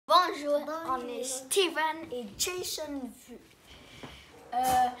Bonjour, on est Steven et Jason Vu.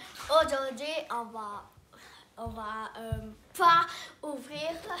 Aujourd'hui, on va pas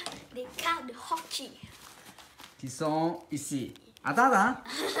ouvrir des cartes de hockey. Qui sont ici. Attends.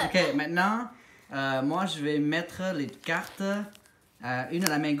 Ok, maintenant, moi je vais mettre les cartes, une à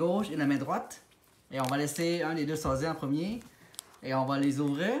la main gauche, une à la main droite. Et on va laisser un des deux choisir en premier. Et on va les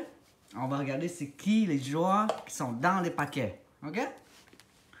ouvrir. On va regarder c'est qui les joueurs qui sont dans les paquets. Ok?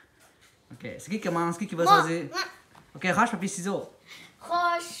 Ok, c'est qui commence? Qui va choisir? Moi. Ok, roche, papier, ciseaux.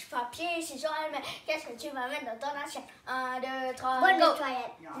 Roche, papier, ciseaux, mais qu'est-ce que tu vas mettre dans ton assiette? 1, 2, 3, Bonne go!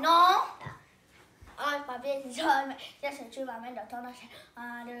 nettoyette. Non! Roche, papier, ciseaux, mais qu'est-ce que tu vas mettre dans ton assiette?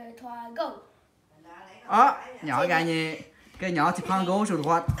 1, 2, 3, go! Ah! Nhỏ a gagné. Ok, nhỏ, tu prends gauche ou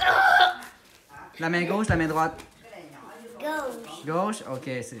droite? La main gauche, la main droite? Gauche. Gauche? Ok,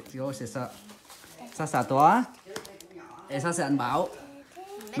 c'est gauche, c'est ça. Ça, c'est à toi. Et ça, c'est Anh Bảo.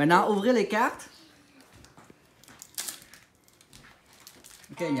 Maintenant, ouvrez les cartes.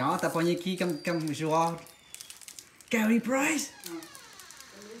 Ok, nhỏ, t'as pogné qui comme joueur? Carey Price? Ah,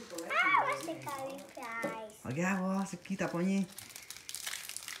 moi c'est Carey Price. Regarde, voir, c'est qui t'as pogné?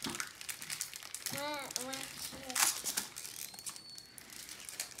 Moi,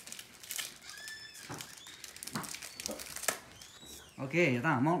 Ok,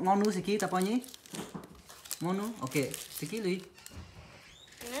 attends, montre-nous c'est qui t'as pogné? Montre-nous. Ok, c'est qui lui?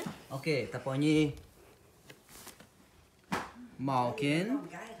 Ok, t'as pogné Malkin.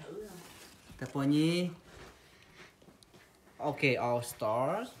 T'as pogné ok, All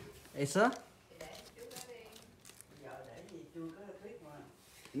Stars. Et ça?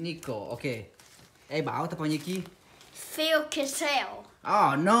 Nico, ok. Ê Bảo, t'as pogné qui? Phil Kessel.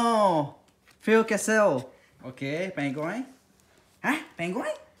 Oh non! Phil Kessel. Ok, Pingouin. Hein?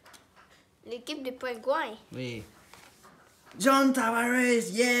 Pingouin? L'équipe des Pingouins. Oui. John Tavares,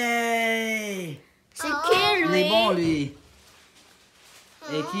 yay! C'est qui Il lui? est bon lui.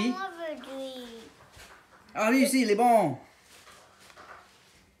 Et qui? Moi je veux lui. Ah lui aussi, il est bon.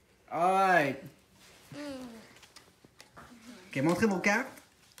 Alright. Ok, montrez vos cartes.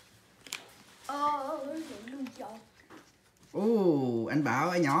 Oh, c'est Louis. Oh, anh Bảo,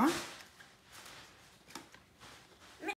 anh nhỏ.